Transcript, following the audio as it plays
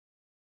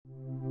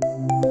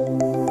Panel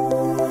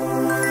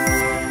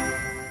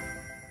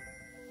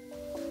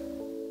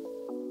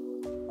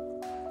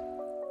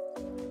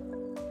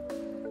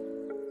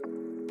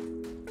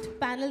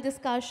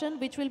discussion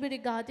which will be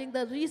regarding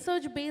the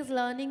research-based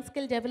learning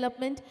skill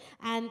development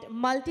and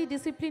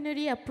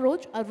multidisciplinary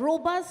approach, a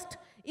robust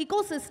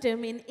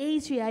ecosystem in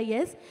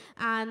HEIs.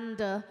 And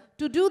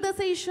to do the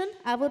session,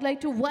 I would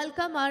like to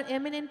welcome our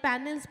eminent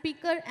panel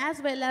speaker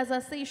as well as our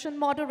session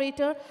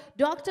moderator,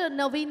 Dr.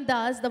 Naveen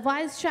Das, the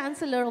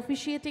Vice-Chancellor,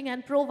 Officiating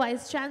and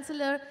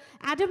Pro-Vice-Chancellor,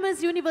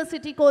 Adamas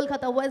University,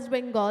 Kolkata, West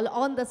Bengal,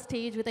 on the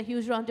stage with a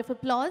huge round of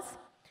applause.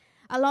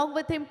 Along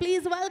with him,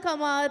 please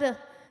welcome our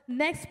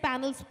next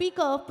panel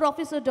speaker,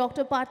 Professor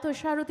Dr.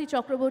 Parthasarathi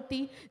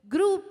Chakraborthy,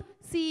 Group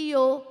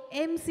CEO,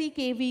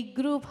 MCKV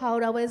Group,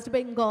 Howrah, West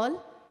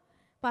Bengal.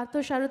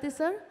 Parthasarathi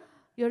sir,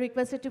 you're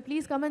requested to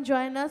please come and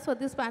join us for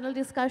this panel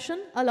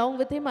discussion. Along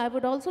with him, I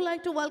would also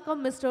like to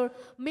welcome Mr.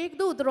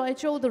 Meghdut Roy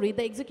Chowdhury,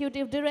 the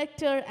Executive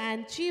Director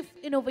and Chief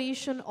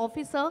Innovation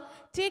Officer,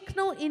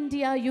 Techno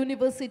India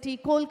University,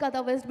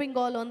 Kolkata, West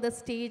Bengal, on the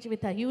stage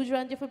with a huge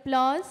round of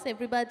applause,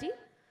 everybody.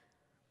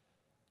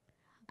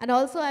 And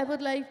also I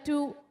would like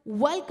to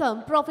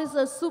welcome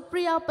Professor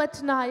Supriya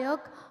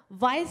Pattanayak,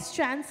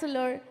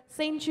 Vice-Chancellor,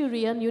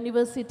 Centurion,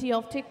 University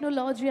of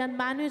Technology and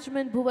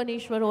Management,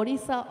 Bhubneshwar,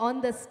 Odisha, on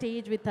the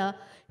stage with a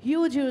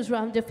huge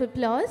round of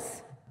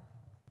applause.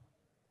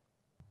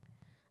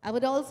 I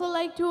would also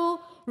like to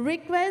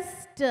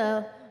request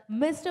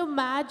Mr.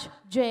 Maj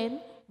Jain,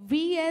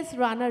 VS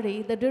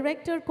Ranade, the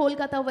Director,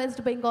 Kolkata,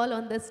 West Bengal,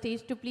 on the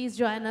stage to please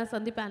join us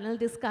on the panel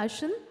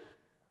discussion.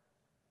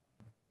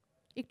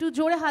 Can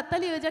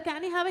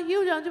you have a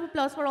huge round of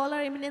applause for all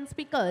our eminent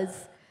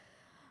speakers?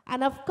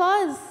 And of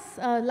course,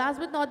 last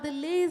but not the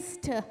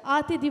least,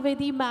 Aarti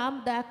Dwivedi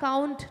ma'am, the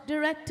Account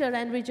Director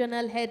and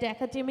Regional Head,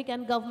 Academic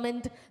and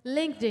Government,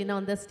 LinkedIn,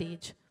 on the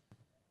stage.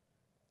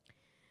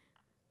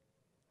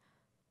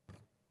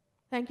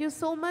 Thank you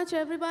so much,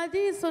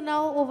 everybody. So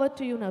now over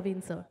to you,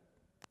 Naveen, sir.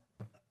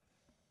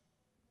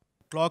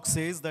 Clock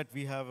says that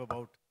we have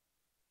about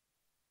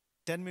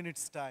 10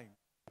 minutes time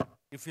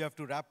if we have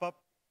to wrap up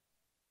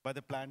by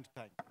the planned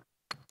time.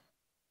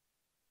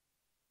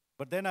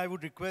 But then I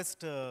would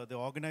request the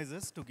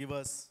organizers to give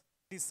us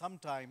at least some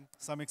time,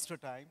 some extra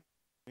time,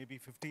 maybe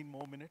 15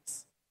 more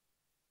minutes.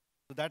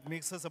 So that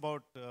makes us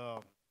about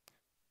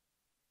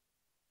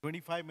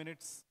 25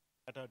 minutes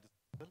at our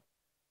disposal.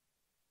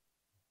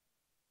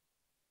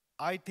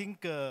 I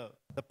think the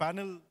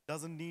panel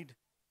doesn't need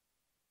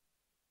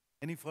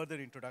any further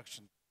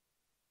introduction.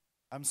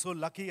 I'm so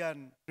lucky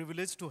and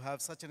privileged to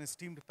have such an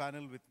esteemed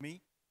panel with me.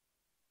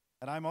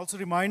 And I'm also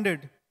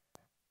reminded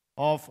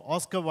of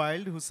Oscar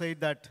Wilde, who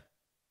said that,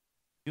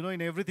 you know, in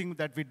everything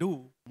that we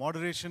do,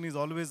 moderation is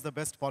always the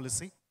best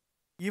policy,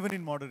 even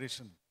in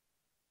moderation.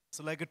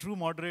 So like a true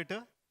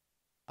moderator,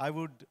 I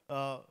would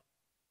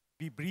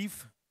be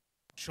brief,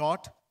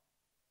 short,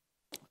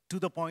 to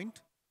the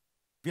point.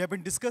 We have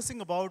been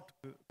discussing about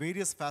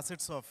various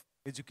facets of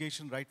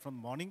education right from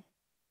morning.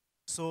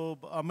 So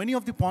many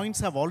of the points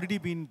have already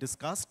been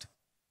discussed,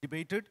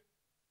 debated.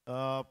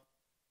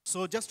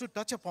 So just to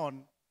touch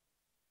upon,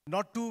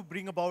 not to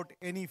bring about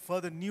any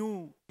further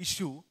new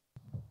issue,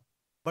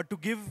 but to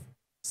give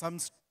some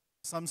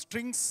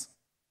strings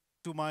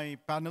to my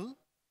panel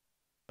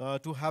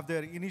to have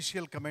their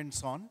initial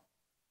comments on.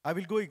 I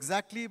will go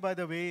exactly by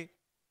the way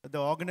the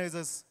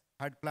organizers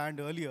had planned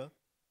earlier.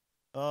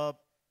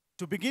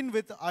 To begin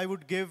with, I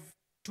would give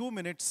 2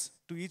 minutes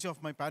to each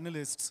of my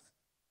panelists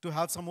to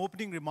have some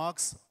opening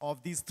remarks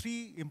of these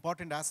three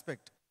important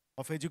aspects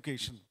of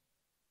education: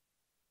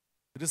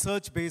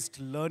 research-based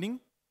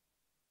learning,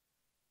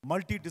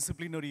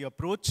 multidisciplinary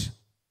approach,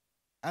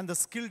 and the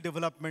skill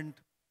development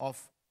of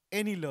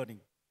any learning.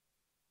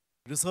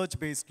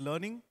 Research-based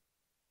learning,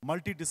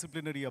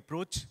 multidisciplinary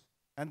approach,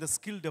 and the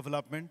skill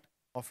development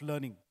of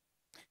learning.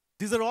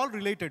 These are all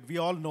related, we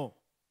all know.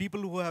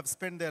 People who have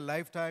spent their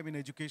lifetime in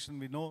education,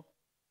 we know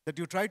that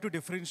you try to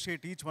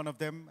differentiate each one of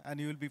them and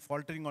you will be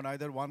faltering on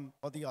either one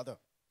or the other.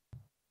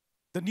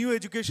 The new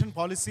education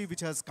policy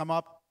which has come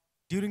up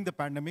during the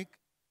pandemic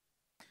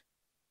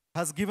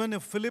has given a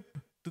fillip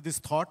to this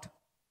thought.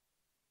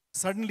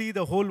 Suddenly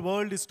the whole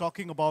world is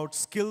talking about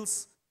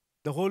skills.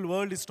 The whole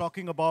world is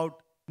talking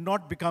about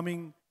not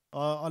becoming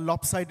a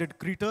lopsided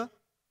creature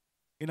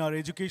in our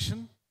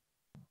education.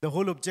 The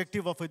whole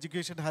objective of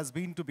education has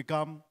been to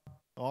become,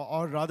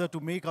 or rather to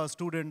make our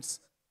students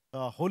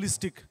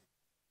holistic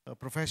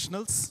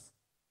professionals.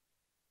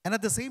 And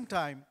at the same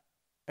time,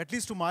 at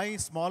least to my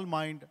small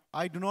mind,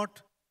 I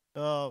cannot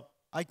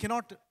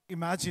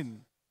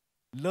imagine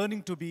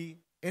learning to be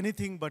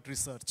anything but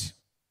research.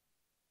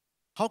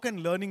 How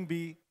can learning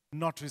be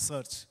not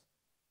research?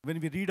 When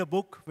we read a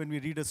book, when we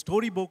read a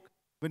storybook,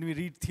 when we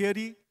read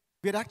theory,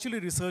 we are actually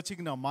researching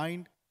in our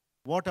mind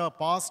what our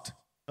past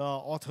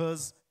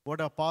authors, what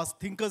our past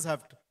thinkers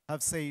have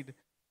said,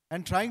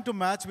 and trying to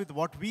match with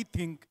what we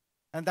think,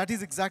 and that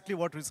is exactly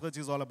what research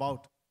is all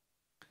about.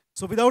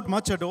 So without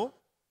much ado,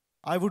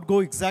 I would go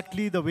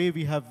exactly the way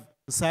we have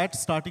sat,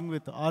 starting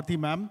with Aarti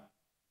ma'am.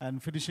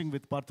 and finishing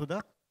with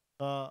Parthuda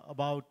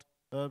about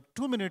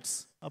 2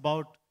 minutes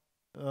about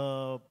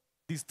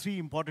these three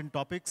important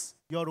topics.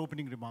 Your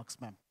opening remarks,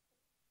 ma'am.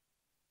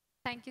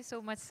 Thank you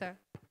so much, sir.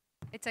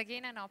 It's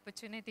again an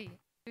opportunity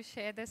to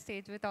share the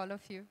stage with all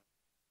of you.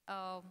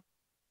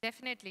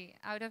 Definitely,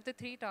 out of the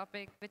three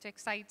topics, which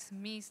excites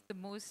me the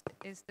most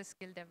is the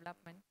skill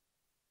development.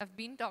 I've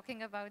been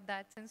talking about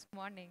that since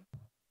morning.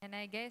 And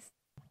I guess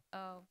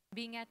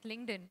being at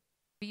LinkedIn,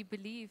 we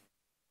believe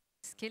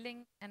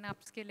skilling and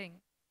upskilling,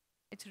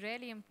 it's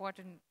really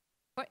important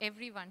for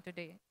everyone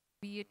today,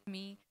 be it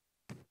me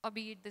or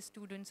be it the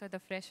students or the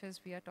freshers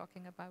we are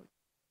talking about.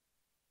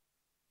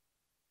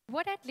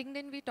 What at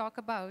LinkedIn we talk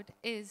about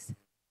is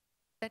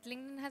that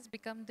LinkedIn has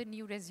become the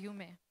new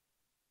resume.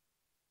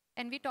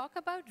 And we talk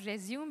about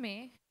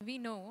resume, we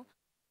know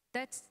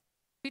that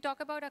we talk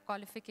about our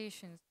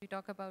qualifications, we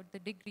talk about the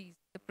degrees,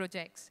 the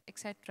projects,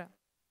 etc.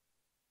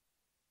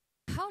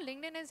 How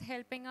LinkedIn is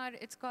helping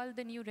it's called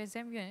the new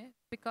resume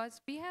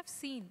because we have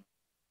seen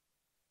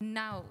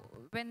now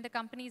when the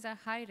companies are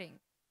hiring,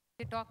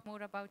 they talk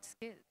more about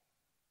skills.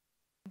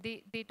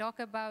 They talk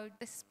about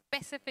the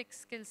specific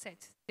skill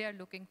sets they are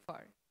looking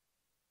for.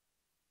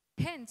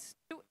 Hence,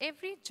 to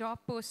every job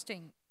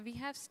posting, we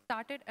have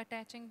started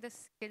attaching the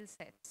skill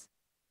sets,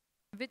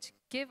 which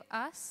give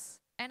us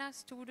and our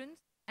students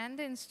and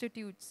the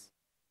institutes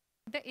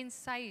the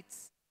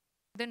insights,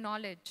 the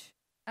knowledge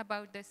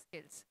about the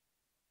skills.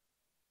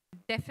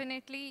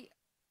 Definitely,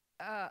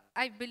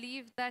 I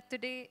believe that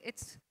today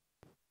it's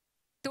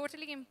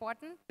totally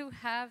important to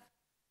have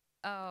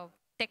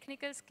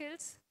technical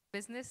skills,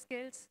 business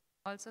skills,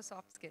 also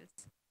soft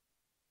skills.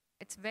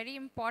 It's very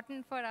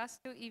important for us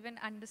to even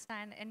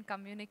understand and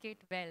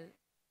communicate well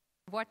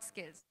what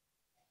skills.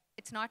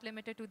 It's not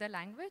limited to the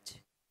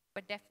language,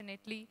 but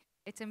definitely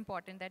it's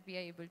important that we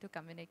are able to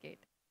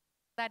communicate.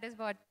 That is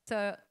what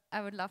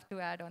I would love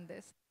to add on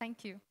this.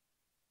 Thank you.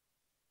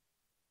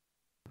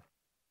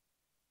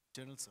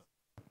 General, sir.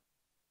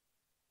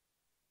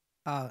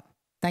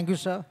 Thank you,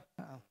 sir.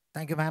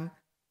 Thank you, ma'am.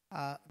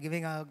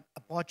 Giving an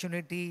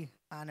opportunity,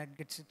 and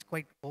it's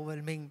quite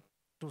overwhelming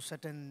to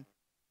sit in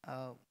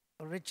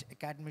rich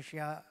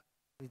academia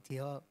with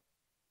here.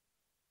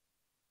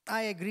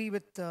 I agree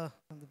with the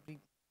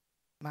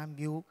ma'am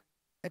view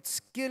that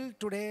skill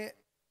today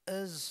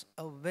is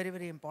a very,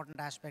 very important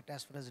aspect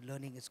as far as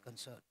learning is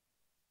concerned.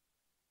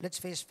 Let's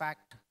face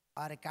fact,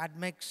 our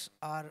academics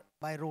are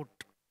by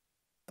rote.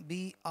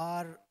 We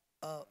are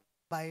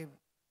by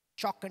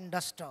chalk and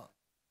duster.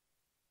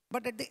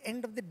 But at the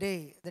end of the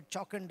day, the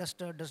chalk and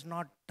duster does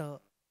not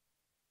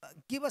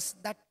give us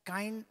that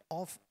kind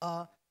of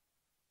a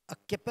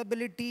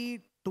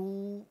capability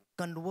to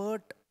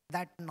convert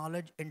that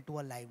knowledge into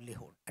a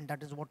livelihood. And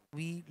that is what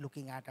we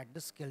looking at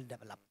the skill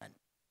development.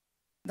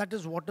 That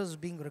is what is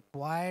being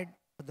required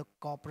for the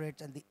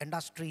corporates, and the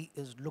industry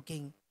is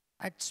looking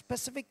at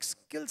specific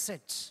skill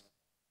sets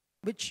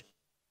which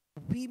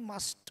we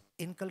must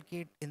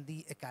inculcate in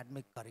the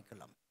academic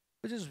curriculum,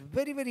 which is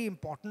very, very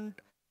important.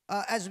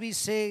 As we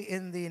say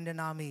in the Indian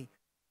Army,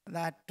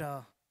 that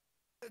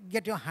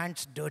get your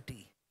hands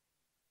dirty.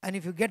 And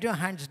if you get your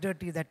hands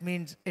dirty, that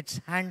means it's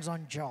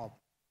hands-on job.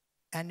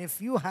 And if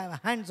you have a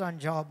hands-on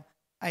job,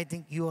 I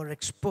think you are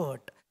expert.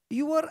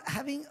 You are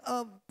having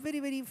a very,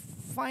 very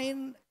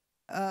fine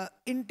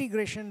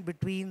integration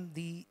between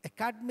the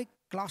academic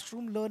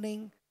classroom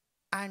learning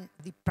and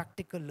the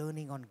practical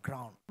learning on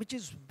ground, which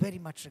is very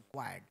much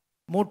required.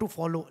 More to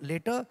follow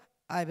later.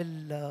 I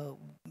will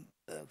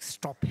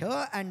stop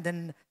here and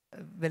then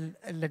we'll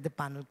let the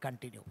panel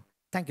continue.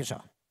 Thank you,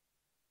 sir.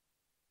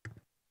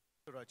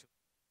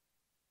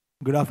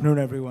 Good afternoon,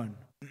 everyone.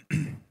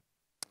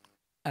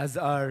 As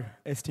our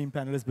esteemed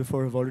panelists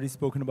before have already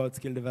spoken about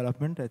skill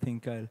development, I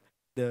think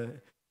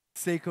the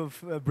sake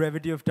of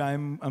brevity of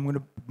time, I'm going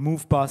to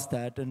move past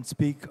that and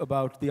speak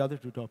about the other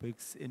two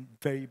topics in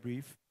very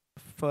brief.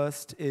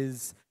 First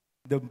is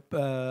the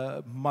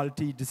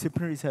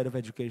multidisciplinary side of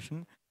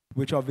education,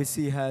 which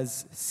obviously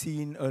has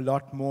seen a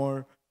lot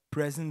more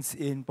presence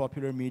in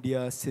popular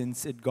media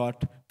since it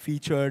got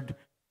featured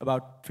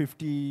about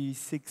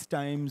 56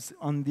 times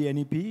on the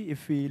NEP,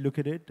 if we look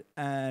at it.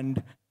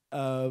 And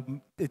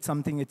it's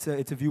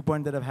a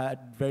viewpoint that I've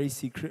had very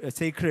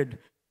sacred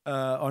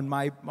on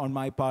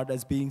my part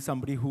as being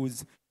somebody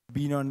who's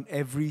been on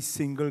every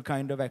single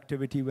kind of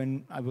activity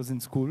when I was in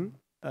school,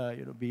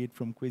 be it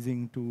from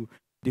quizzing to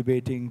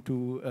debating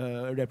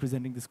to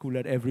representing the school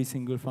at every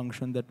single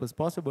function that was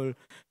possible.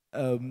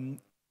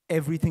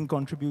 Everything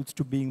contributes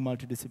to being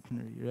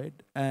multidisciplinary, right?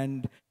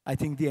 And I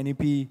think the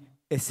NEP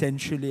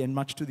essentially, and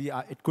much to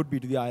it could be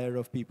to the ire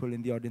of people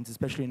in the audience,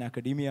 especially in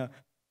academia,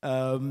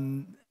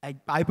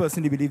 I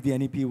personally believe the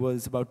NEP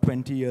was about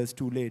 20 years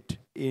too late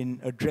in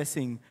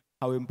addressing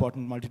how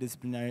important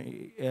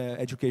multidisciplinary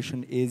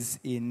education is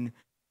in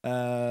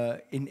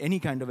any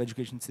kind of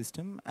education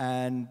system.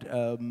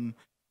 And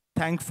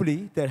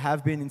thankfully, there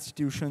have been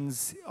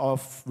institutions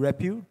of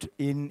repute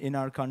in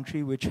our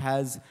country which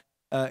has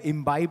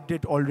imbibed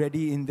it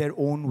already in their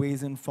own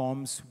ways and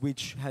forms,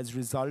 which has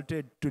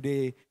resulted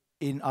today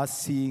in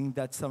us seeing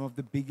that some of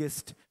the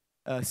biggest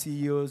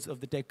CEOs of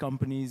the tech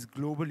companies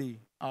globally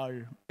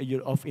are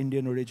of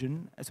Indian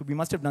origin. So we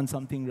must have done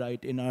something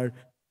right in our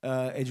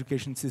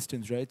education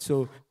systems, right?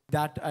 So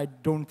that I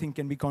don't think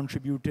can be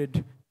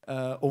contributed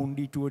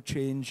only to a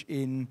change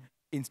in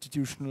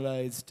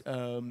institutionalized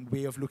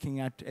way of looking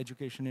at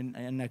education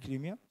in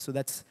academia. So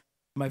that's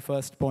my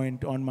first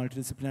point on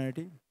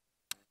multidisciplinarity.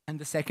 And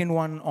the second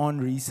one on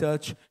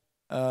research,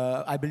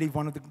 I believe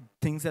one of the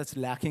things that's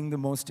lacking the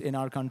most in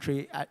our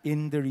country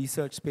in the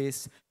research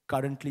space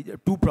currently,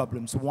 two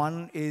problems.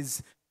 One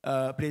is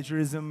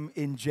plagiarism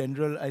in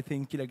general. I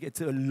think like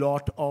it's a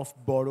lot of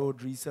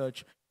borrowed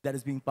research that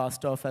is being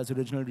passed off as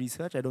original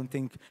research. I don't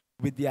think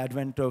with the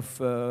advent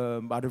of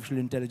artificial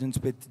intelligence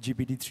with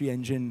GPT-3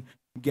 engine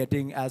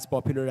getting as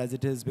popular as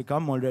it has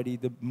become already,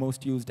 the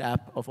most used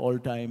app of all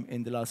time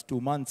in the last 2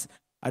 months,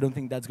 I don't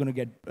think that's going to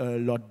get a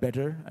lot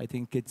better. I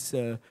think it's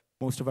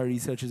most of our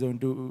research is going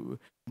to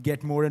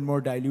get more and more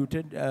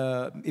diluted.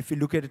 If you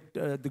look at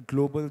the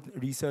global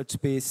research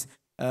space,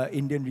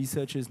 Indian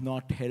research is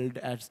not held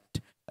at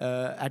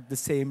the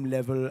same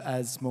level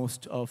as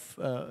most of,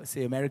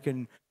 say,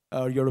 American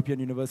or European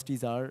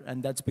universities are,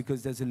 and that's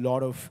because there's a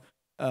lot of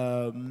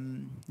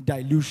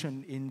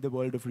dilution in the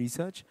world of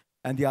research.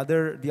 And the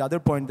other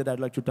point that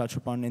I'd like to touch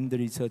upon in the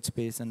research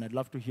space, and I'd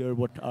love to hear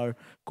what our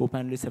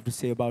co-panelists have to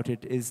say about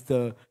it, is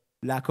the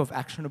lack of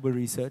actionable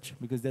research,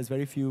 because there's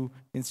very few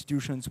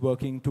institutions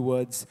working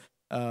towards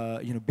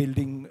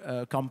building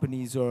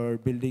companies or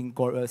building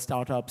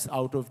startups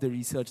out of the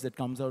research that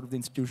comes out of the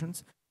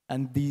institutions.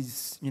 And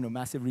these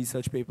massive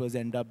research papers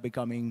end up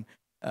becoming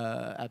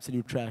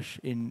absolute trash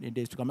in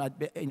days to come.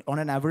 On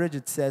an average,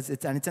 it says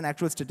it's an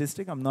actual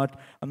statistic.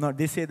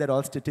 They say that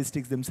all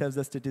statistics themselves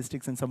are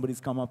statistics and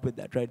somebody's come up with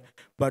that, right?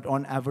 But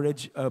on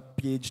average, a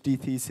PhD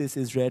thesis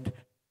is read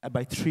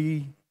by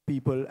 3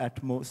 people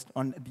at most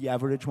on the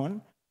average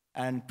one,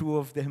 and 2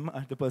 of them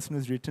are the person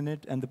who's written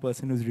it and the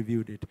person who's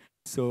reviewed it.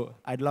 So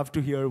I'd love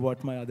to hear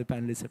what my other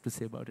panelists have to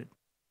say about it.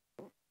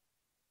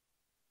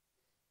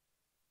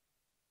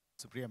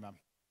 Supriya, ma'am.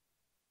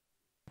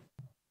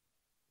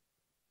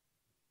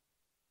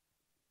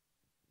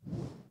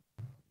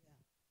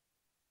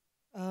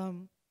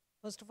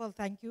 First of all,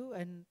 thank you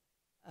and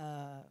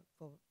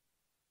for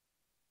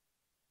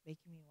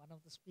making me one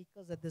of the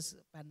speakers at this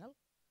panel.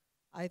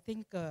 I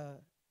think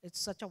it's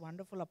such a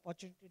wonderful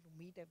opportunity to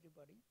meet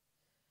everybody.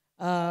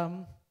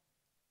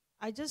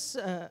 I just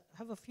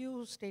have a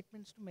few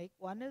statements to make.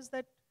 One is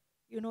that,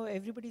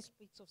 everybody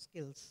speaks of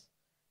skills.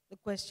 The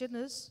question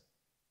is,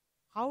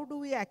 how do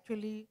we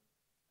actually,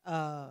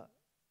 rather,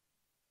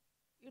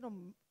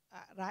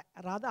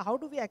 how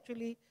do we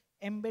actually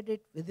embed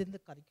it within the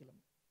curriculum?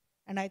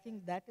 And I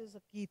think that is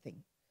a key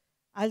thing.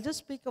 I'll just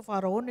speak of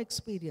our own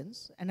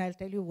experience, and I'll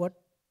tell you what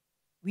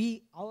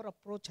our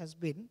approach has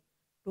been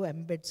to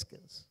embed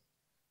skills.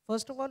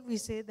 First of all, we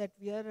say that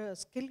we are a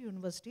skill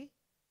university,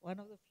 one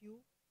of the few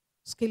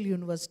skill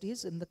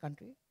universities in the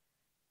country.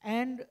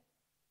 And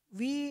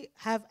we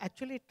have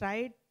actually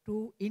tried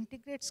to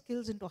integrate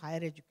skills into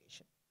higher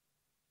education.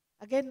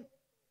 Again,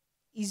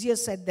 easier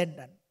said than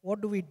done.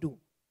 What do we do?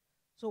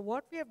 So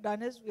what we have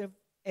done is we have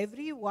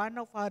every one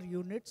of our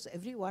units,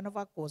 every one of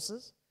our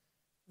courses,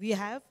 we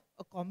have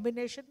a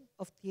combination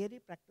of theory,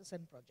 practice,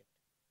 and project.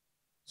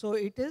 So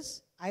it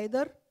is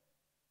either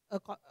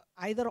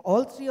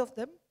all 3 of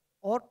them,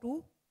 or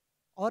 2,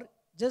 or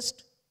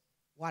just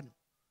 1.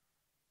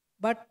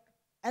 But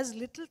as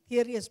little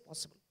theory as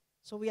possible.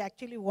 So we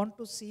actually want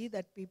to see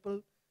that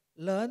people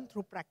learn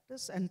through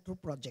practice and through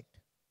project.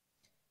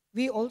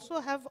 We also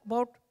have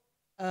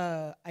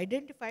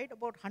identified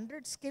about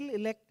 100 skill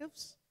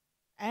electives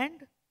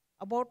and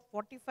about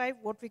 45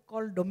 what we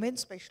call domain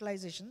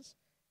specializations.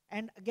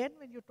 And again,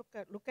 when you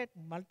look at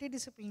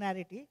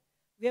multidisciplinarity,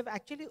 we have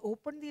actually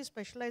opened these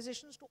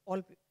specializations to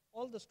all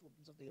the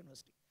students of the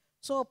university.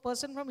 So a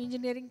person from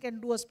engineering can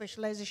do a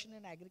specialization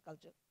in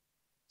agriculture.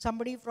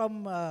 Somebody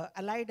from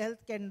allied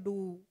health can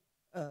do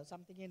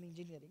something in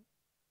engineering.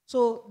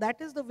 So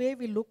that is the way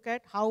we look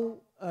at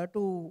how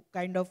to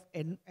kind of,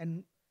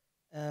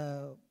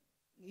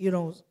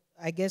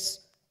 I guess,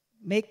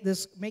 make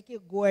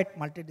it go at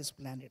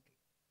multidisciplinarity.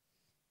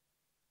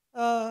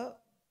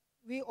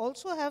 We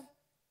also have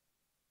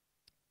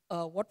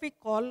what we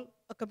call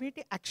a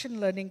community action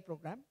learning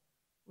program,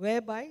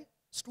 whereby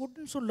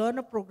students who learn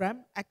a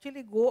program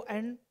actually go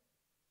and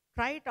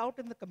try it out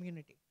in the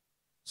community.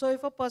 So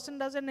if a person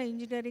does an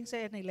engineering,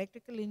 say an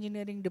electrical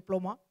engineering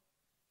diploma,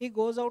 he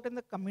goes out in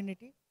the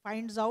community,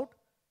 finds out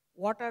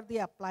what are the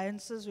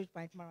appliances which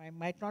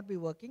might not be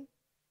working,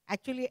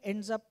 actually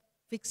ends up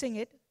fixing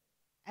it,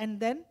 and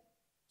then,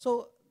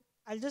 so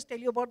I'll just tell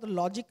you about the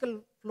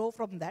logical flow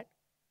from that.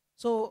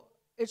 So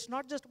it's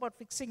not just about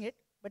fixing it,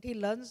 but he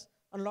learns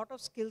a lot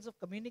of skills of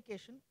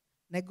communication,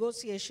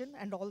 negotiation,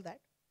 and all that.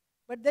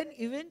 But then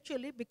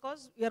eventually,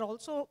 because we are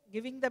also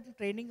giving them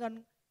training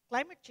on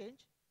climate change,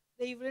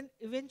 they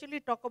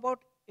eventually talk about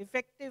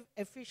effective,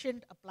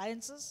 efficient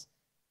appliances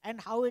and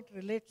how it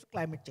relates to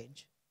climate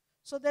change.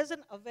 So there's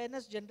an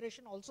awareness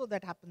generation also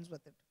that happens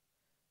with it.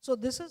 So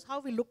this is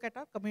how we look at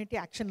our community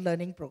action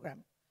learning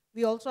program.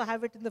 We also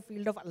have it in the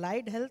field of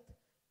allied health.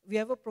 We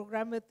have a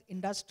program with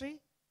industry,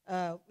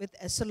 with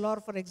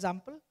SLR, for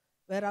example,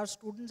 where our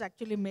students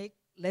actually make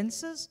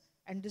lenses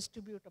and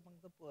distribute among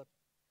the poor.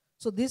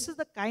 So this is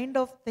the kind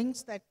of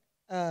things that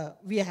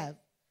we have.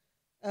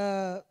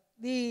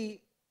 The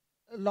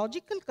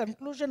logical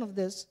conclusion of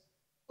this,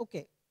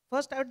 okay,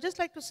 first I would just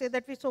like to say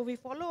that we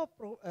follow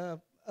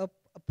a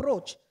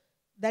approach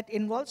that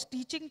involves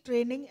teaching,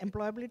 training,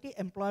 employability,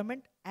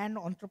 employment, and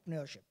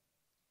entrepreneurship.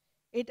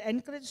 It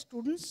encourages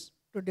students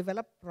to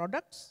develop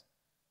products,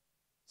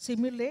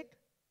 simulate,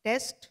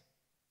 test,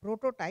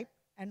 prototype,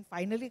 and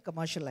finally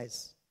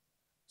commercialize.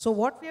 So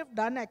what we have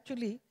done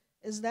actually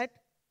is that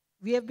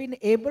we have been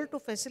able to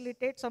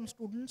facilitate some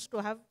students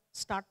to have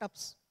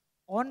startups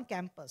on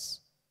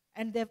campus,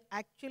 and they've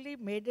actually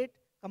made it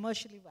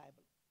commercially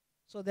viable.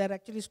 So they're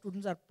actually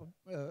students are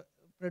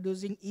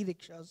producing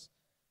e-rickshaws.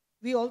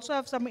 We also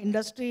have some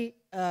industry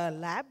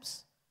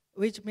labs,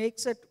 which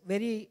makes it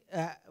very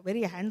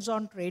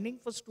hands-on training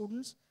for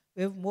students.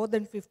 We have more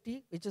than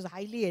 50, which is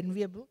highly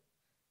enviable,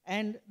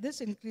 and this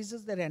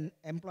increases their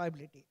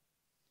employability.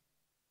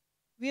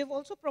 We have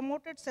also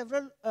promoted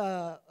several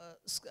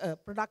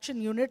production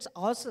units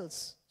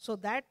ourselves, so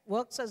that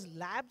works as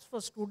labs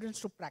for students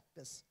to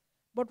practice.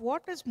 But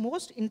what is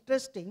most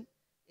interesting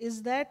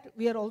is that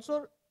we are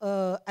also,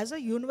 as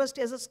a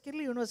university, as a skill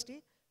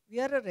university, we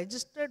are a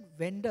registered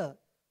vendor,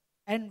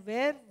 and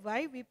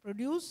whereby we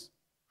produce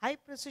high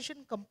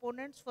precision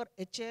components for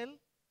HAL,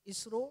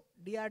 ISRO,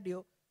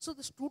 DRDO. So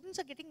the students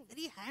are getting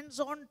very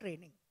hands-on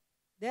training.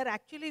 They are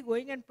actually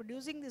going and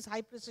producing these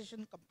high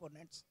precision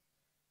components.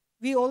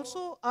 We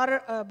also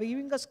are,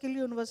 being a skill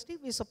university,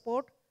 we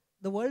support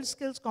the World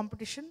Skills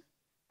Competition,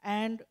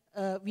 and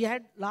we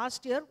had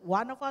last year,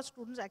 one of our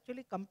students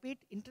actually compete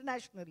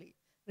internationally,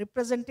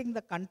 representing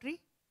the country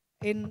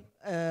in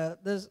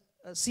the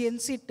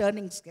CNC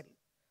turning skill.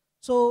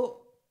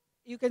 So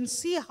you can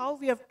see how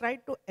we have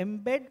tried to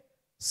embed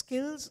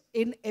skills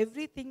in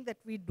everything that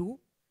we do,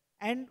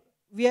 and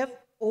we have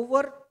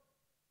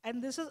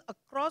and this is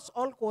across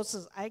all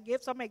courses. I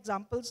gave some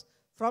examples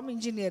from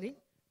engineering,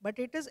 but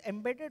it is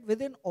embedded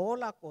within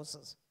all our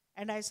courses.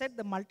 And I said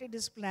the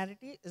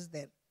multidisciplinarity is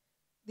there.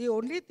 The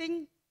only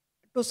thing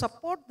to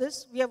support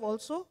this, we have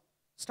also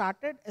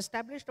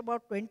established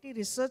about 20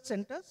 research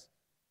centers.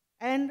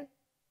 And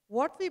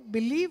what we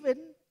believe in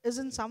is,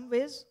 in some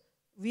ways,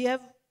 we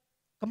have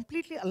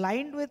completely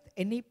aligned with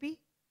NEP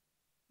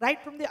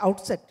right from the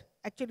outset.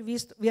 Actually,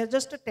 we are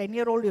just a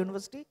 10-year-old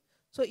university.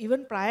 So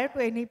even prior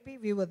to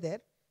NEP, we were there.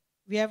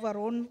 We have our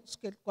own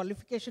skill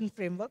qualification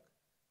framework.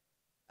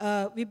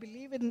 We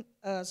believe in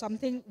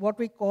something what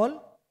we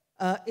call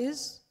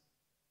is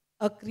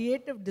a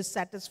creative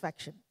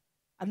dissatisfaction.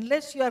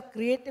 Unless you are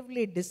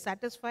creatively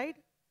dissatisfied,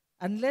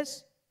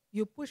 unless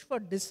you push for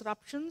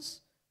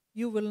disruptions,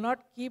 you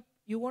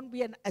won't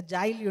be an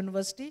agile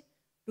university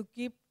to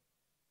keep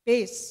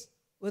pace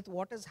with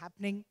what is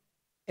happening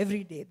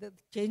every day. The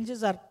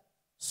changes are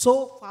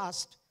so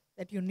fast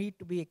that you need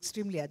to be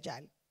extremely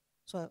agile.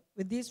 So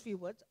with these few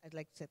words, I'd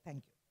like to say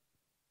thank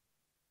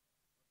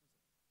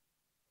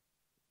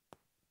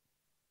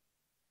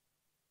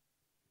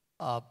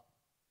you.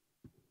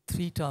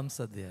 3 terms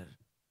are there.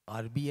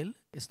 RBL,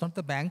 it's not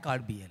the bank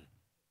RBL.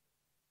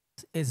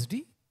 It's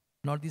SD,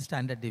 not the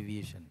standard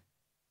deviation.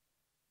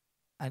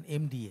 And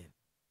MDA,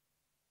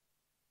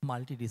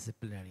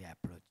 multidisciplinary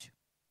approach.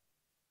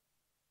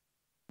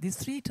 These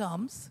 3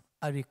 terms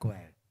are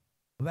required.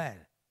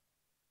 Where?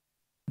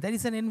 There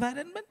is an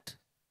environment,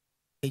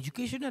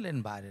 educational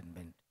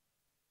environment.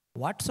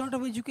 What sort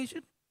of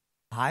education?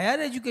 Higher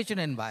education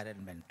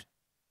environment.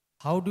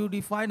 How do you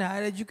define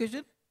higher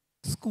education?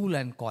 School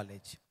and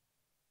college.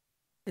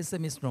 It's a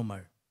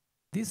misnomer.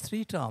 These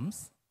 3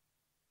 terms,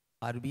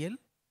 RBL,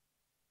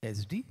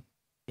 SD,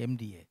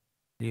 MDA,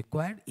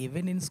 required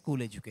even in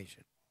school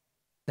education.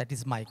 That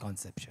is my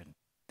conception.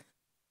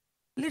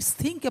 Let's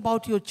think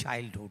about your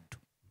childhood.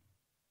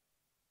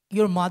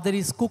 Your mother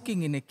is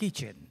cooking in a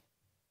kitchen.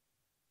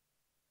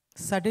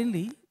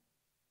 Suddenly,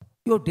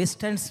 your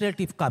distant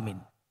relative come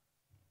in.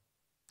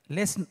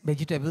 Less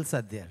vegetables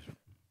are there.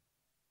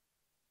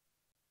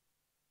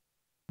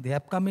 They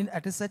have come in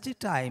at such a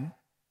time,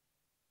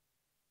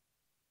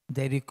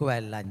 they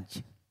require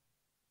lunch.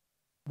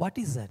 What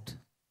is that?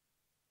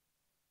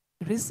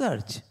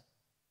 Research.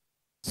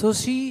 So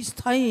she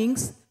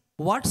thinks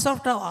what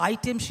sort of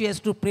item she has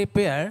to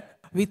prepare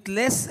with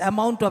less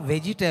amount of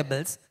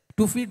vegetables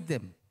to feed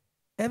them.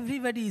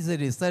 Everybody is a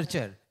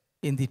researcher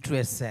in the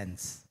truest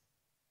sense.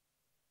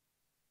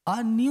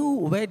 A new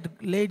wed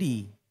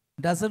lady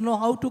doesn't know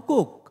how to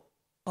cook.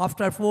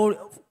 After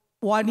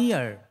 1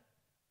 year,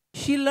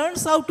 she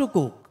learns how to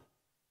cook.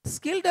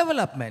 Skill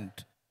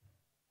development.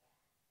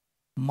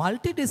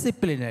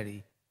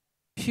 Multidisciplinary.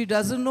 She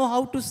doesn't know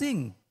how to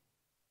sing.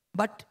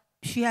 But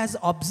she has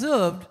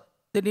observed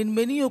that in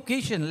many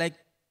occasions, like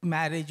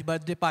marriage,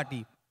 birthday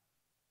party,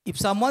 if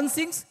someone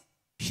sings,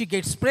 she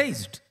gets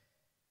praised.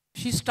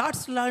 She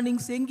starts learning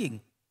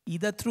singing,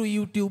 either through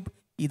YouTube,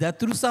 either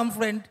through some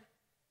friend.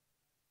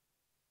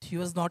 She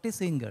was not a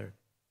singer.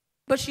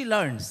 But she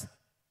learns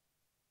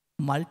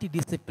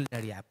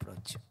multidisciplinary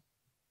approach.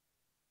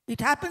 It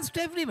happens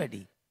to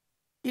everybody.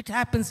 It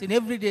happens in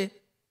everyday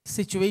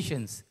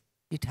situations.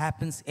 It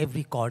happens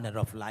every corner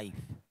of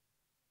life.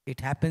 It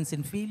happens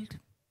in field.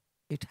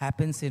 It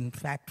happens in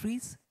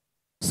factories.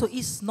 So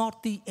it's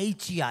not the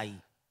HEI,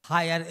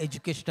 higher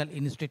educational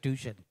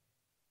institution.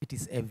 It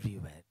is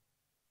everywhere.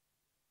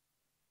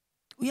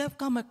 We have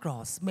come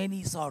across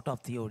many sort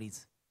of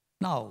theories.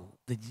 Now,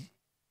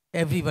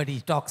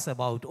 everybody talks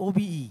about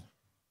OBE,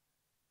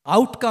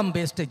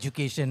 outcome-based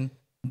education,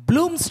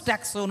 Bloom's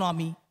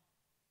taxonomy.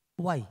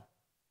 Why?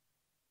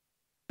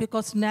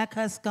 Because NAC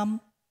has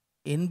come,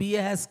 NBA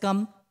has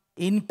come,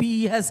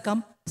 NPE has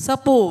come.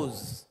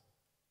 Suppose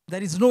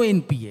there is no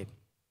NPA.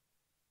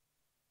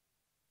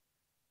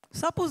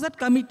 Suppose that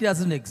committee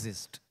doesn't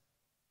exist.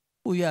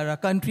 We are a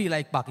country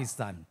like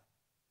Pakistan.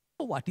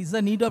 What is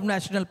the need of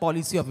national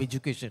policy of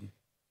education?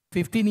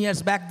 15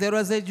 years back, there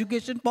was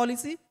education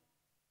policy.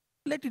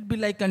 Let it be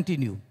like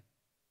continue.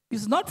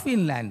 It's not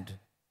Finland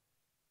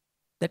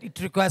that it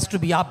requires to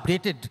be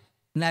updated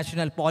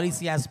national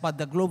policy as per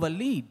the global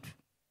need.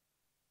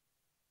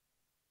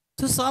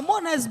 So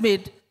someone has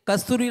made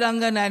Kasturi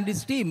Rangan and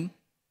his team,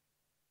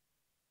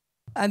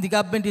 and the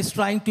government is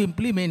trying to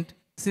implement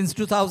since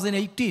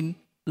 2018,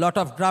 lot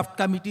of draft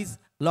committees,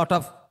 lot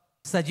of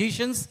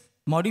suggestions,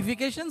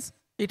 modifications.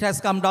 It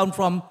has come down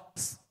from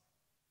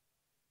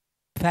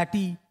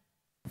fatty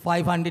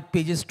 500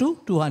 pages to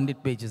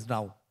 200 pages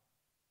now.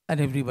 And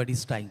everybody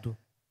is trying to.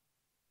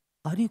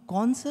 Are you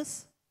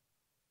conscious?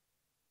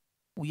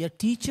 We are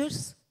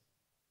teachers.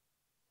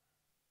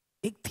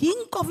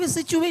 Think of a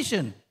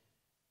situation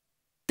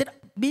that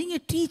being a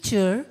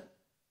teacher,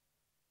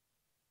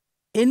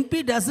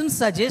 NP doesn't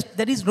suggest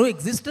there is no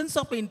existence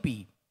of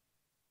NP.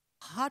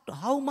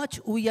 How much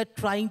we are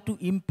trying to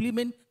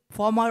implement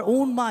from our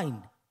own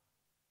mind.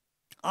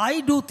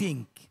 I do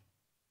think,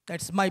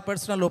 that's my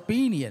personal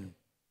opinion,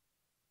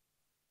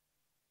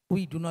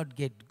 we do not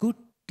get good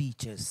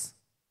teachers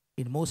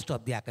in most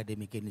of the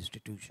academic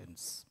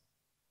institutions.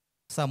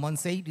 Someone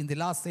said in the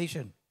last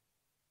session,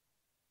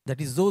 that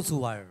is those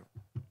who are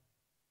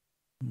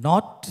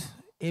not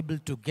able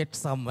to get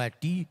somewhere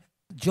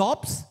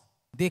jobs,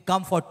 they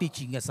come for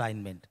teaching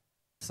assignment.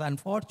 It's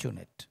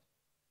unfortunate.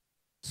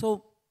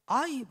 So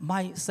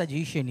my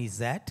suggestion is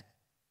that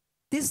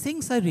these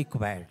things are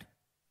required.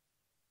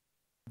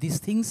 These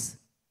things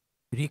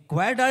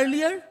required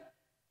earlier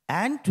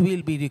and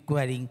will be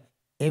requiring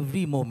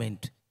every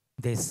moment.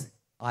 This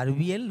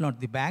RVL, not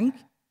the bank,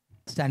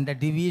 standard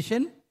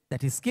deviation,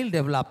 that is skill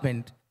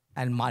development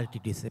and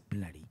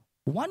multidisciplinary.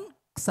 One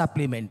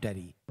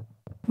supplementary.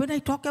 When I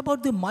talk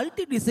about the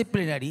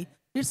multidisciplinary,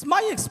 it's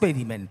my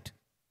experiment.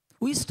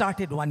 We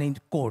started one in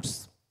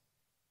course,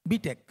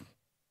 BTech,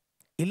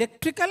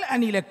 electrical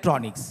and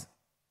electronics.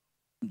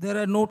 There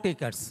are no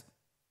takers.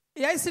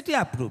 AICT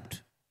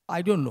approved.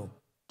 I don't know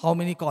how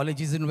many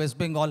colleges in West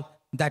Bengal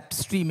that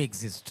stream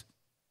exists.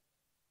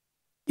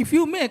 If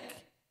you make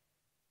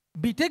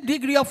BTech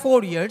degree of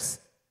 4 years,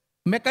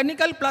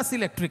 mechanical plus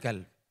electrical.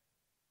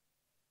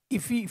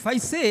 If I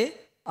say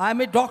I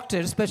am a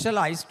doctor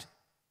specialized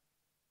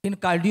in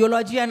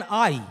cardiology and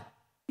eye,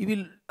 you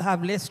will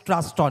have less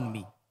trust on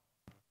me.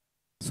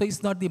 So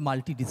it's not the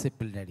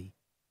multidisciplinary.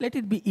 Let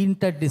it be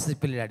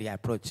interdisciplinary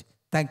approach.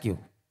 Thank you.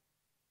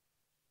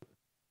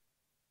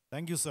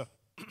 Thank you, sir.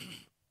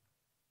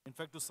 In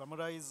fact, to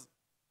summarize,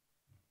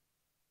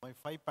 my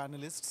 5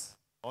 panelists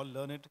all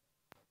learn it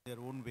their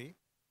own way.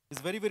 It's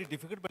very, very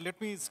difficult, but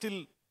let me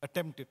still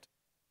attempt it.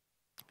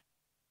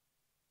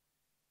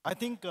 I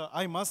think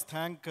I must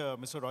thank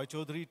Mr. Roy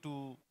Chowdhury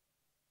to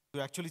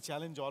actually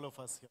challenge all of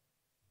us here.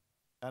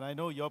 And I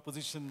know your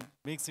position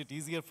makes it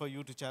easier for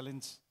you to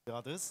challenge the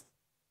others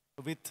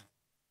with,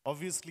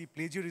 obviously,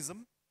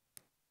 plagiarism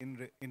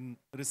in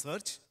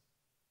research.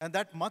 And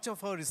that much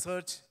of our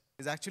research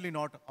is actually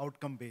not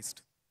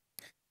outcome-based.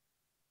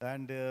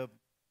 And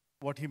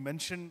what he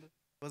mentioned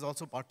was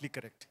also partly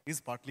correct, is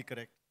partly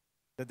correct,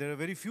 that there are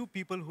very few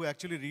people who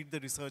actually read the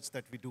research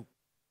that we do.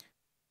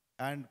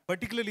 And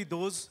particularly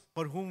those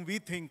for whom we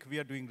think we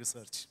are doing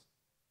research.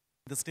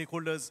 The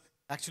stakeholders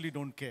actually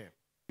don't care.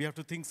 We have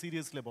to think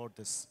seriously about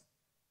this.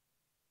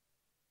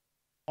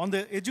 On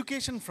the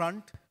education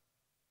front,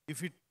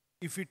 if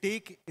we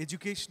take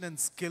education and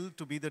skill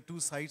to be the two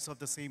sides of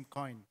the same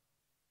coin,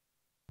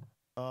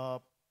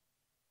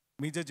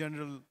 Major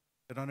General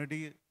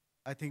Ranade,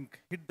 I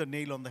think, hit the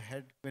nail on the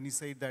head when he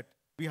said that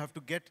we have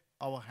to get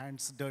our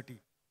hands dirty.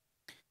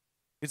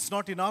 It's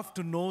not enough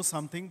to know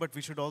something, but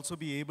we should also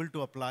be able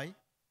to apply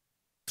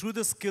through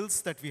the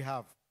skills that we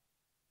have.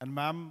 And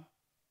ma'am,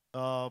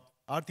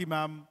 Aarti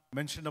ma'am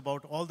mentioned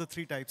about all the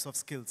 3 types of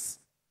skills,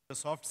 the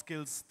soft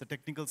skills, the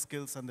technical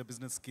skills, and the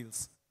business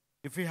skills.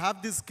 If we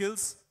have these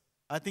skills,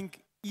 I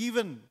think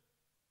even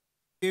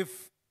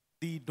if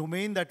the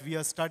domain that we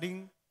are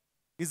studying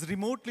is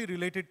remotely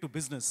related to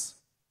business,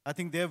 I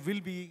think there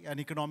will be an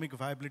economic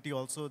viability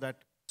also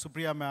that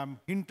Supriya ma'am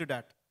hinted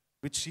at,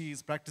 which she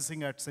is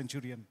practicing at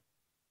Centurion.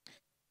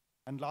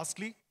 And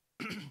lastly,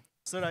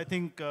 Sir, I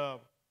think,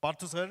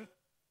 Parthu sir,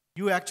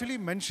 you actually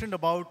mentioned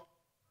about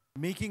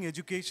making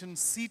education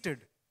seated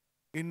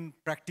in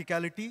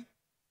practicality,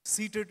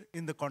 seated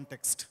in the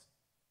context.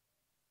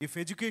 If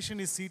education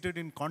is seated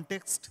in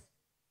context,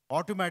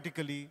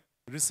 automatically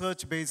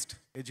research-based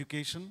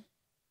education,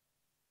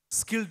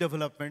 skill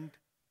development,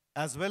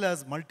 as well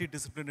as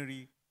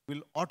multidisciplinary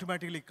will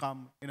automatically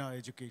come in our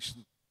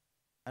education.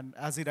 And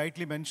as he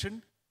rightly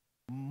mentioned,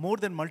 more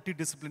than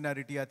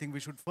multidisciplinarity, I think we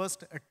should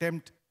first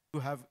attempt to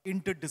have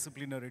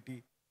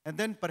interdisciplinarity and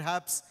then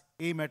perhaps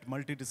aim at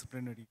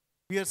multidisciplinary.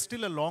 We are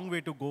still a long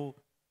way to go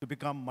to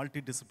become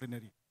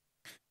multidisciplinary.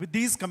 With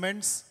these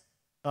comments,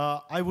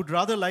 I would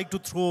rather like to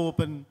throw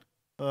open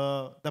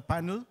the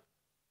panel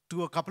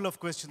to a couple of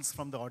questions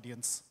from the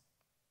audience.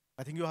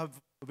 I think you have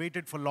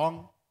waited for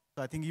long,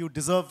 so I think you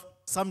deserve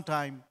some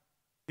time.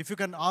 If you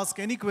can ask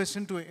any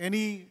question to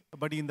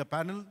anybody in the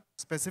panel,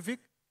 specific,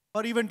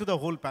 or even to the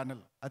whole panel,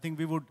 I think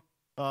we would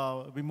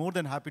be more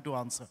than happy to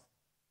answer.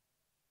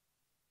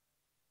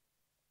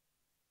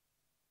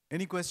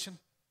 Any question?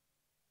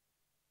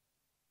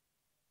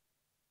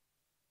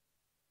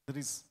 There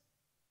is.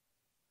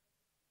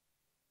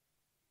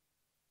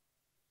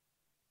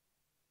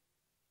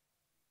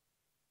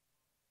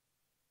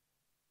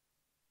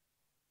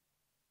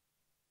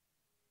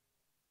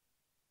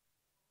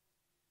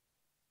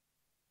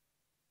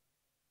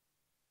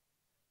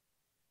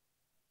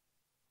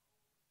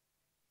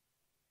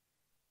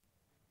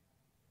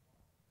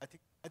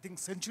 I think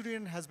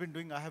Centurion has been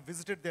doing, I have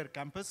visited their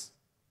campus.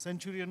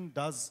 Centurion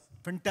does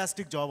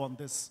fantastic job on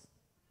this.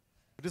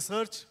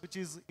 Research which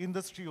is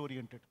industry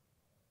oriented,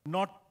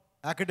 not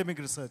academic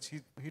research.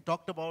 He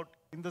talked about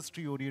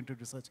industry oriented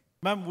research.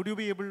 Ma'am, would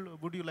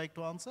you like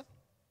to answer?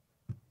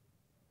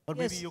 Or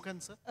maybe Yes. you can,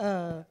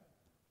 sir?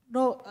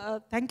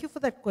 Thank you for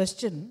that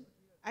question.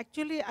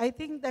 Actually, I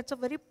think that's a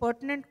very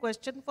pertinent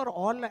question for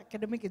all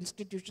academic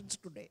institutions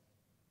today.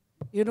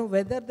 You know,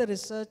 whether the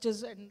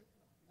researchers and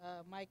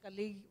my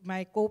colleague,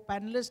 my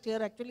co-panelist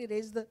here actually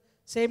raised the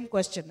same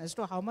question as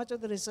to how much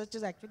of the research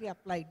is actually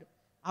applied,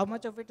 how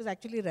much of it is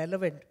actually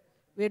relevant.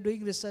 We are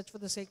doing research for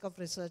the sake of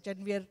research,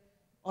 and we are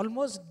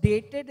almost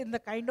dated in the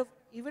kind of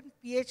even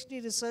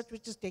PhD research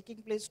which is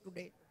taking place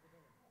today.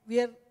 We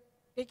are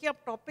taking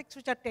up topics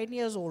which are 10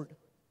 years old.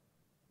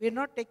 We are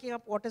not taking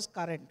up what is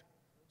current.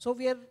 So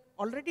we are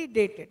already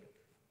dated.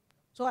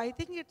 So I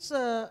think it's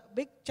a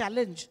big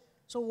challenge.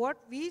 So what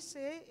we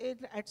say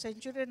at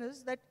Centurion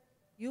is that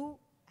you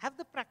have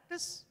the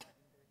practice,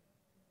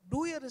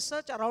 do your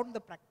research around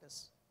the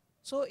practice.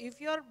 So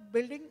if you are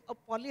building a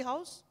poly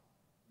house,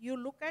 you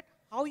look at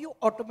how you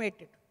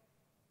automate it.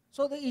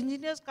 So the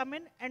engineers come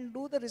in and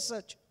do the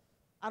research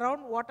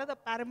around what are the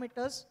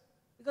parameters,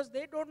 because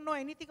they don't know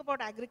anything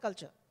about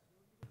agriculture.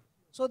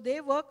 So they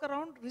work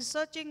around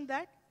researching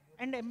that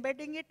and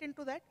embedding it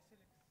into that,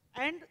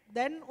 and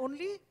then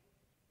only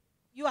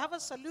you have a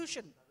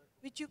solution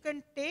which you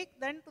can take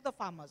then to the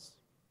farmers.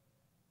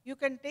 You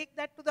can take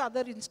that to the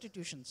other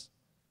institutions.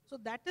 So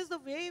that is the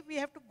way we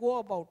have to go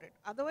about it.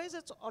 Otherwise,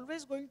 it's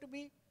always going to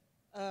be,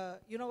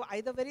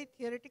 either very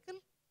theoretical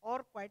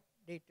or quite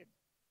dated.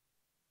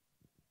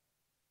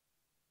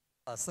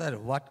 Sir,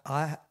 what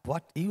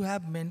you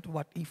have meant,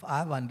 what if I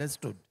have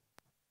understood,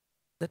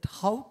 that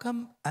how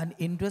come an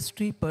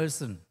industry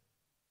person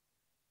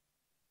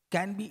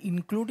can be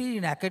included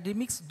in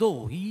academics,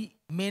 though he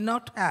may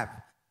not have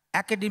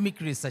academic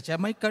research.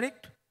 Am I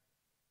correct?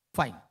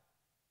 Fine.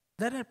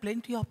 There are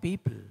plenty of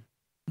people,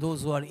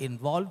 those who are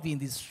involved in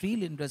the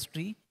steel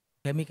industry,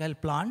 chemical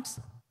plants,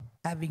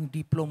 having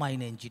diploma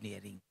in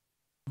engineering,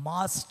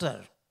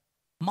 master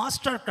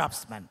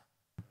craftsman.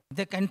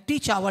 They can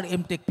teach our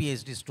MTech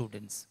PhD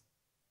students.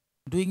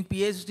 Doing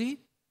PhD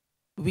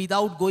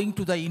without going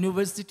to the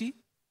university,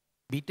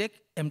 BTech,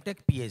 MTech,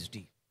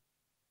 PhD.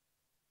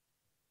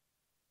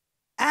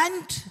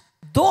 And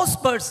those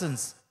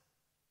persons,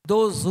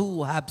 those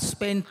who have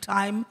spent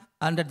time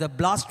under the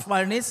blast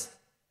furnace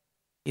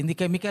in the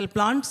chemical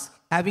plants,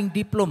 having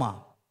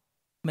diploma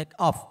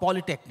of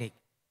Polytechnic,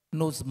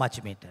 knows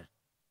much better.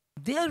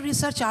 Their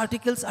research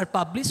articles are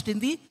published in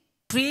the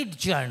trade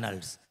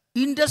journals,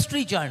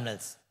 industry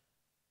journals.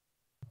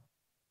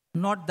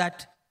 Not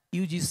that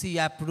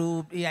UGC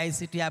approved,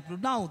 AICT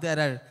approved. Now there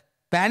are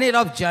panel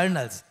of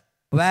journals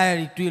where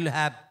it will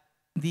have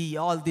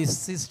all this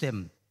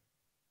system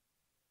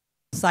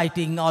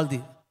citing all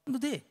the.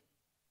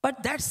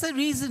 But that's the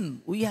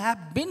reason we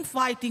have been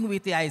fighting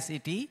with the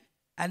AICT,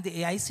 and the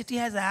AICT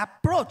has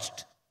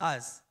approached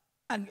us.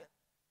 And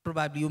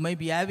probably you may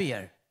be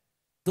aware,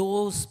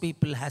 those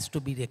people has to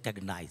be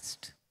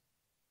recognized.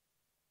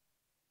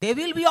 They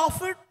will be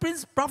offered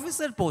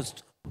professor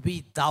post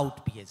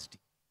without PhD.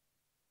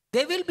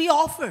 They will be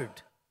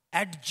offered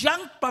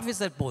adjunct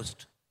professor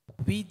post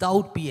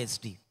without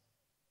PhD.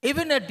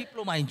 Even a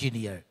diploma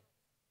engineer.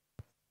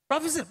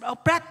 Professor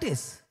of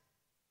practice.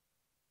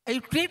 You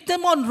treat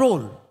them on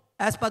roll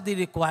as per the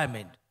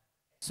requirement.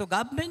 So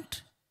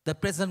government, the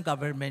present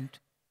government,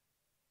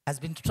 has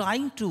been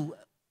trying to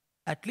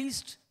at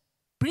least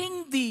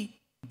bring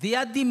they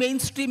are the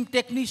mainstream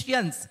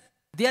technicians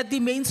They are the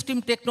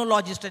mainstream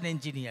technologists and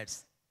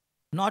engineers,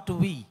 not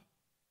we.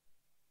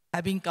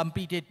 Having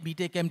completed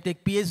BTech, MTech,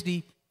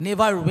 PhD,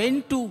 never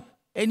went to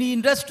any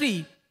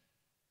industry,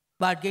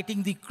 but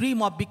getting the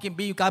cream of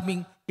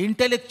becoming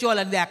intellectual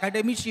and the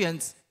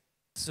academicians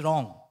is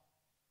wrong.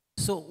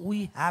 So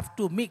we have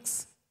to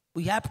mix.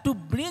 We have to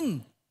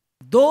bring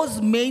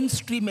those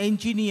mainstream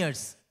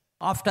engineers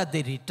after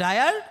they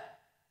retire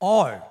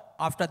or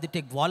after they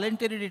take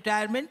voluntary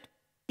retirement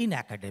in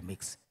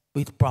academics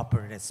with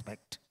proper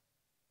respect.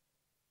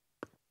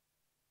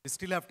 We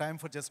still have time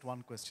for just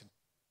one question.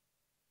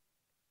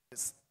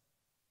 Yes.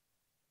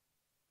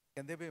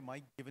 Can there be a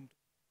mic given?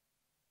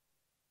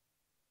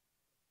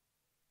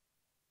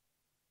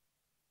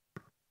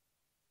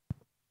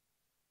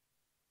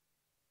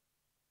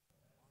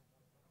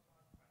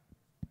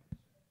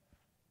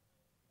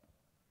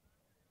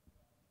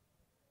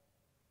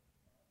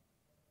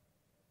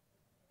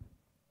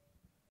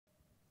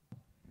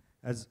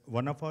 As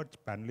one of our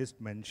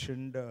panelists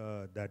mentioned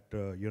that,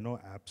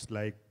 apps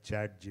like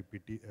Chat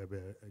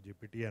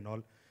GPT and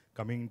all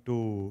coming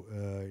to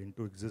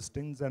into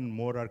existence and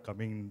more are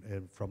coming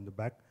from the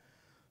back.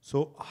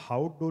 So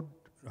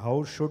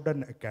how should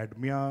an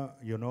academia,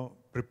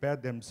 prepare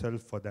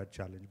themselves for that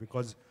challenge?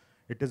 Because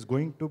it is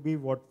going to be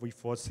what we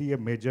foresee a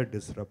major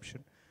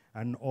disruption,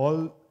 and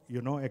all,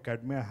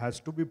 academia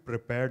has to be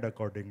prepared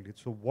accordingly.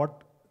 So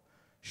what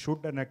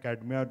should an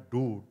academia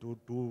do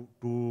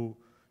to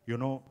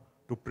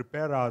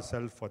prepare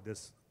ourselves for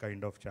this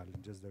kind of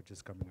challenges that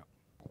is coming up?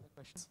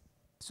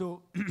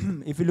 So,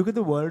 if you look at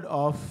the world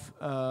of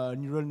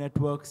neural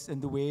networks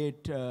and the way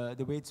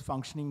it's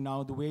functioning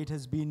now, the way it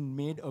has been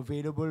made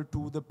available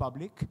to the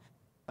public,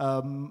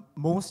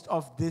 most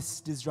of this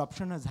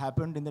disruption has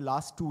happened in the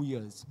last 2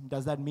 years.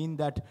 Does that mean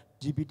that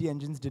GPT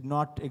engines did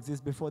not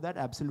exist before that?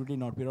 Absolutely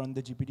not. We're on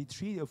the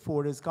GPT-3,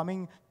 4 is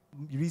coming.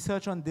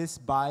 Research on this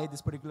by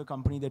this particular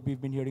company that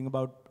we've been hearing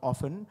about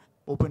often,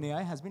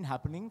 OpenAI, has been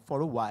happening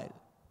for a while.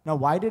 Now,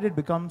 why did it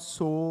become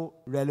so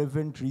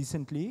relevant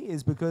recently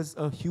is because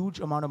a huge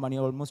amount of money,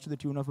 almost to the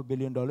tune of $1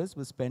 billion,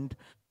 was spent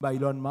by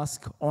Elon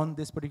Musk on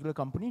this particular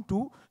company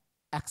to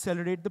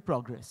accelerate the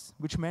progress,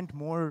 which meant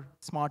more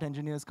smart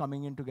engineers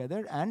coming in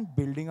together and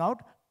building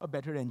out a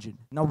better engine.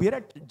 Now, we're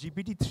at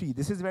GPT-3.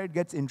 This is where it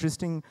gets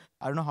interesting.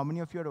 I don't know how many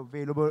of you are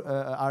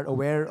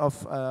aware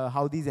of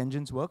how these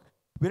engines work.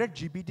 We're at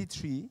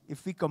GPT-3.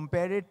 If we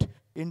compare it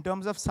in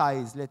terms of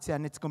size, let's say,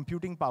 and its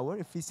computing power,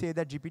 if we say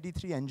that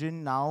GPT-3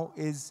 engine now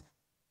is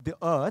the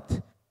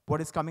Earth,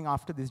 what is coming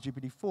after this,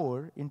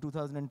 GPT-4, in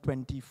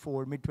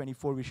 2024,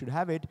 mid-24, we should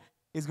have it,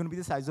 is going to be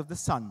the size of the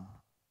sun.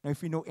 Now,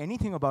 if we know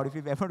anything about, if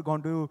we've ever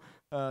gone to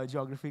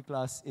geography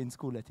class in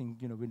school, I think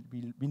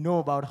we know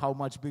about how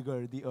much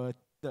bigger the Earth,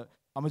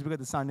 how much bigger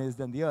the sun is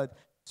than the Earth.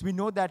 So we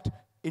know that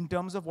in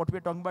terms of what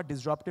we're talking about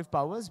disruptive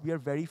powers, we are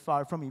very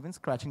far from even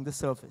scratching the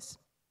surface.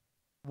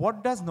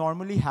 What does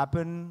normally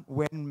happen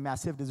when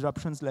massive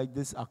disruptions like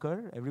this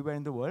occur everywhere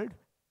in the world?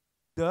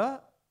 The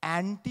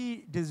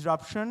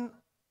anti-disruption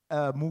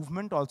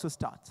movement also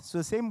starts. So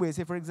the same way,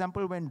 say for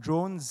example, when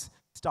drones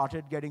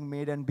started getting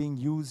made and being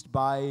used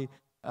by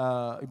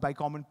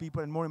common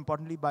people and more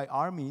importantly by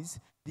armies,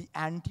 the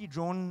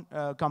anti-drone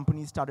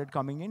companies started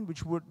coming in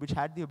which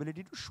had the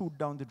ability to shoot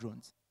down the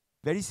drones.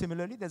 Very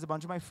similarly, there's a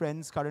bunch of my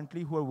friends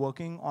currently who are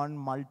working on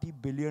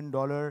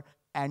multi-billion-dollar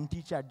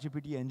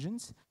anti-ChatGPT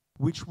engines,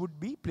 which would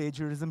be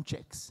plagiarism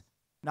checks.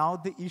 Now,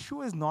 the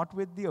issue is not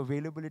with the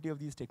availability of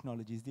these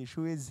technologies. The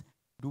issue is,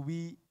 do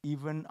we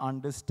even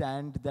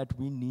understand that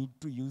we need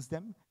to use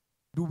them?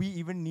 Do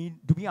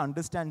we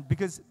understand?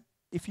 Because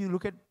if you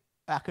look at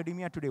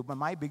academia today,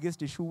 my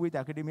biggest issue with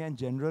academia in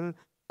general,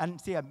 and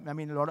see, I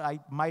mean, I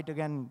might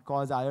again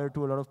cause ire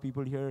to a lot of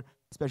people here,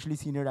 especially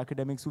senior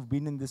academics who've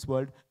been in this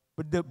world,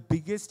 but the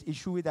biggest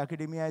issue with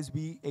academia is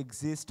we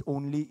exist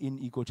only in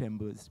echo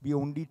chambers. We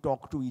only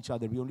talk to each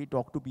other. We only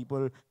talk to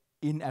people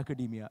in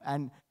academia.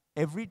 And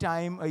every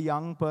time a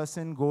young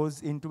person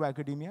goes into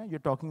academia, you're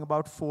talking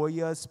about 4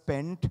 years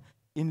spent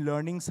in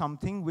learning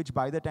something which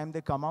by the time they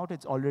come out,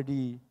 it's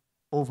already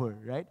over,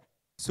 right?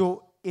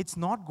 So it's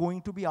not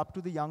going to be up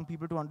to the young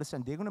people to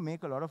understand. They're going to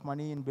make a lot of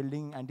money in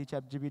building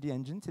anti-ChatGPT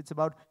engines. It's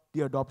about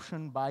the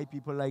adoption by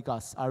people like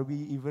us. Are we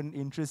even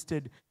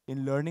interested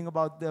in learning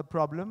about the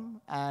problem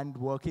and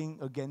working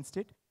against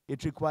it?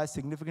 It requires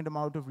significant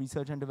amount of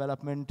research and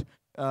development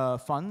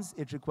funds.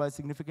 It requires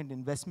significant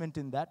investment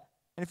in that.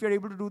 And if you're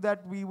able to do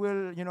that, we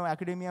will,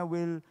 academia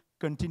will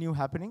continue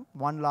happening.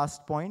 One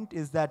last point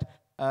is that,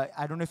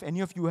 I don't know if any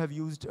of you have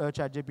used a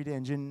ChatGPT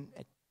engine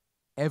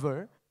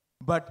ever,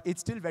 but it's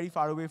still very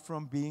far away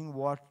from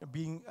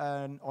being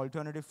an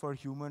alternative for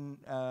human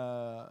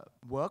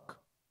work.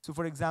 So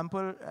for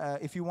example,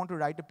 if you want to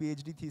write a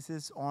PhD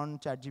thesis on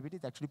ChatGPT,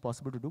 it's actually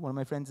possible to do. One of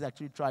my friends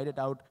actually tried it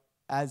out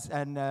as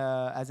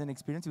an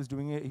experience. He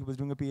was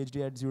doing a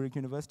PhD at Zurich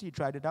University. He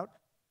tried it out.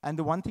 And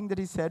the one thing that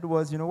he said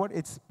was, you know what,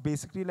 it's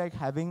basically like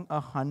having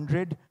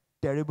 100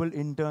 terrible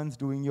interns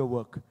doing your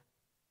work.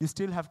 You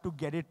still have to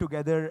get it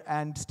together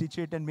and stitch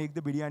it and make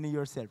the biryani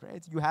yourself,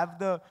 right? You have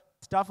the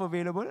stuff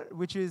available,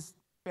 which is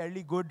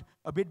fairly good,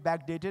 a bit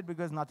backdated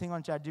because nothing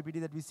on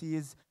ChatGPT that we see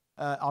is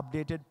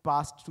updated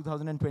past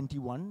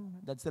 2021.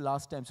 That's the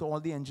last time. So all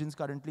the engines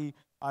currently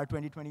are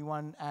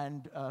 2021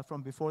 and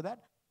from before that.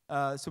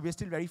 So we're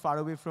still very far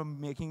away from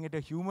making it a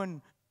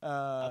human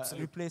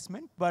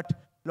replacement, but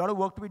a lot of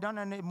work to be done,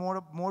 and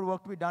more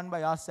work to be done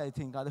by us, I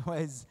think.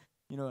 Otherwise,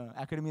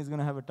 academia is going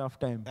to have a tough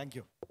time. Thank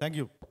you. Thank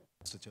you,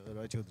 Mr.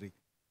 Chowdhury.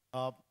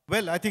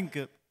 Well, I think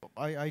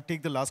I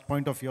take the last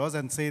point of yours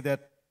and say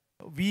that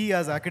we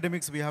as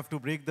academics, we have to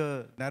break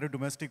the narrow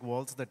domestic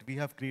walls that we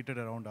have created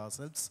around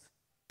ourselves.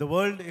 The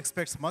world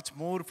expects much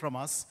more from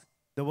us.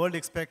 The world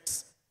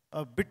expects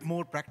a bit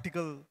more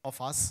practical of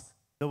us.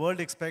 The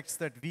world expects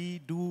that we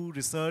do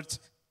research,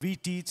 we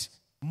teach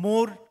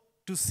more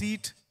to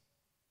seat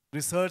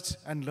research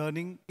and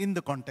learning in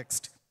the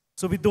context.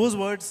 So with those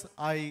words,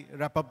 I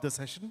wrap up the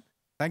session.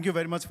 Thank you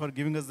very much for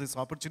giving us this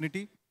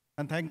opportunity.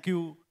 And thank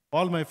you,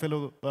 all my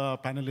fellow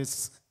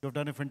panelists. You have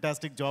done a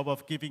fantastic job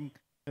of keeping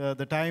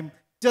the time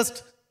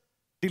just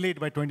delayed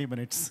by 20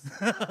 minutes.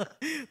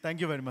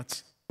 Thank you very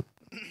much.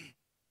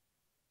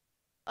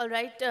 All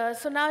right,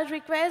 so now I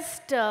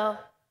request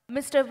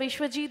Mr.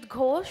 Vishwajit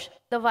Ghosh,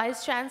 the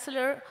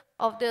Vice-Chancellor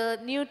of the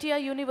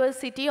Newtia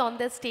University, on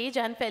the stage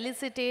and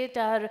felicitate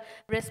our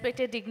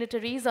respected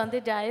dignitaries on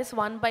the dais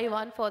one by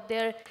one for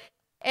their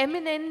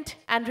eminent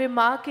and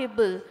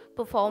remarkable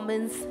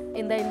performance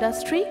in the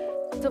industry.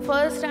 So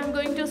first I'm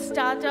going to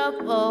start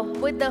up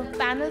with the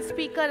panel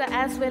speaker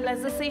as well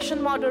as the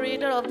session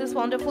moderator of this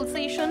wonderful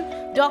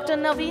session, Dr.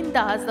 Naveen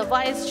Das, the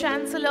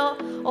Vice-Chancellor,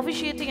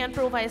 Officiating and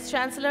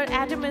Pro-Vice-Chancellor,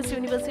 Adamas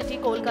University,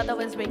 Kolkata,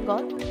 West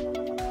Bengal.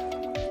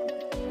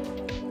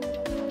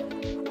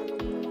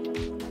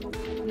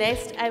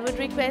 Next, I would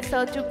request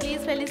her to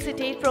please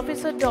felicitate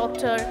Professor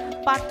Dr.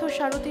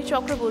 Parthasarathi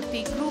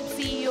Chakraborthy, Group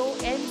CEO,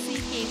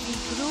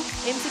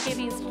 MCKV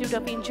Institute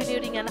of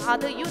Engineering and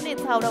other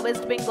units, Howrah,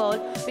 West Bengal,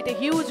 with a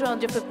huge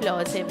round of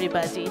applause,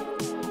 everybody.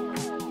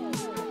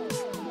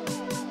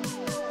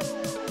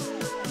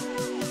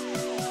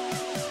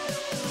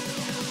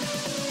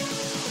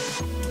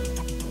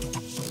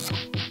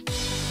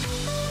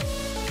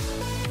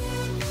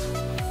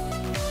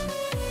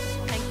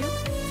 Thank you.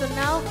 So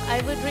now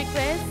I would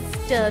request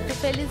to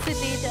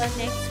felicitate our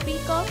next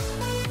speaker,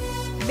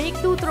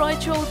 Meghdut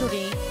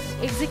Chowdhury,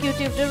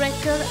 Executive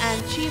Director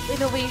and Chief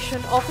Innovation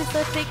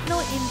Officer,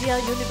 Techno India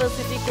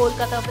University,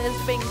 Kolkata,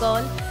 West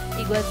Bengal.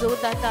 एक बार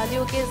जोरदार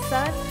तालियों के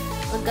साथ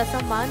उनका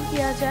सम्मान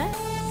किया जाए.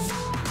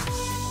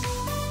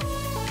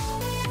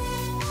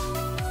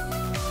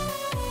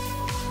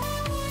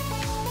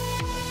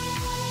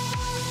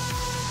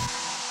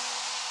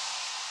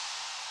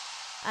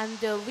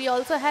 And we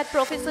also had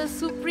Professor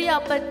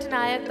Supriya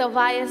Pattanayak, the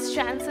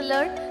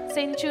Vice-Chancellor,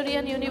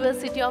 Centurion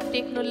University of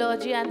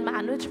Technology and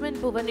Management,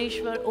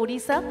 Bhubneshwar,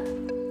 Odisha.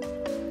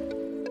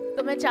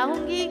 तो मैं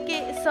चाहूँगी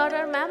कि सर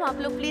और मैम आप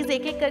लोग प्लीज़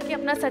एक-एक करके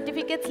अपना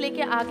सर्टिफिकेट्स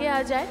लेके आगे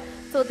आ जाए,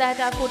 so that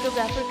our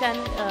photographer can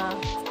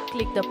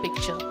click the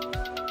picture.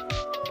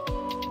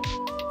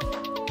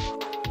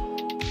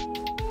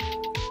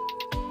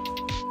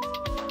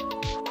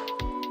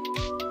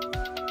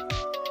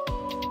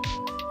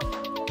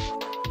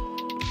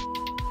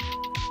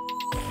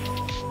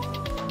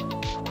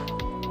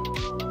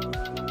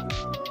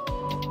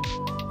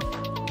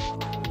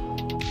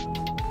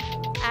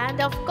 And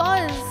of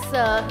course,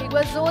 एक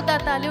बार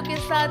जोरदार तालियों के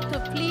साथ to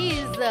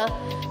please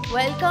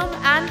welcome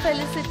and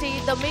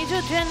felicitate the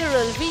Major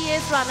General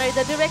V.S. Ranade,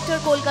 the Director,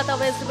 Kolkata,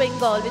 West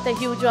Bengal, with a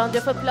huge round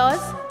of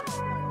applause.